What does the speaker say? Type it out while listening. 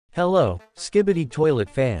Hello, Skibidi Toilet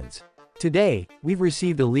fans. Today, we've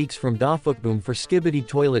received a leaks from Dafukboom for Skibidi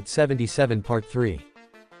Toilet 77 Part 3.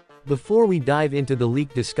 Before we dive into the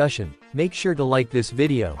leak discussion, make sure to like this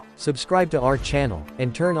video, subscribe to our channel,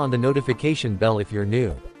 and turn on the notification bell if you're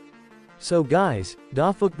new. So guys,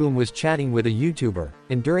 Dafukboom was chatting with a YouTuber,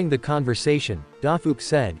 and during the conversation, Dafuk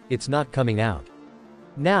said, "It's not coming out."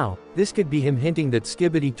 Now, this could be him hinting that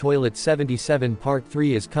Skibidi Toilet 77 Part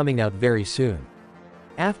 3 is coming out very soon.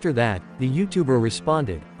 After that, the YouTuber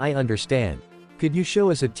responded, "I understand. Could you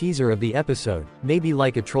show us a teaser of the episode, maybe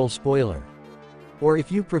like a troll spoiler? Or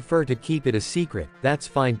if you prefer to keep it a secret, that's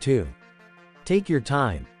fine too. Take your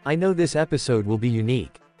time, I know this episode will be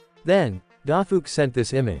unique." Then, Dafuk sent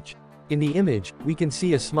this image. In the image, we can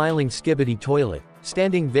see a smiling Skibidi Toilet,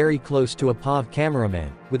 standing very close to a POV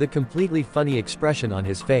cameraman, with a completely funny expression on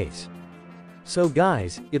his face. So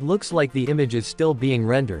guys, it looks like the image is still being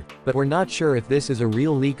rendered, but we're not sure if this is a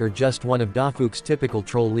real leak or just one of Dafuk's typical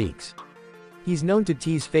troll leaks. He's known to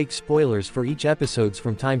tease fake spoilers for each episodes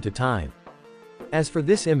from time to time. As for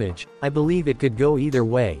this image, I believe it could go either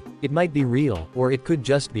way, it might be real, or it could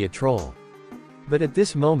just be a troll. But at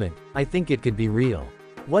this moment, I think it could be real.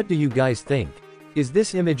 What do you guys think? Is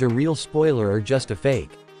this image a real spoiler or just a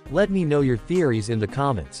fake? Let me know your theories in the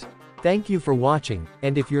comments. Thank you for watching,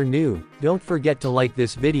 and if you're new, don't forget to like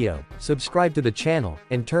this video, subscribe to the channel,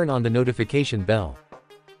 and turn on the notification bell.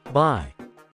 Bye.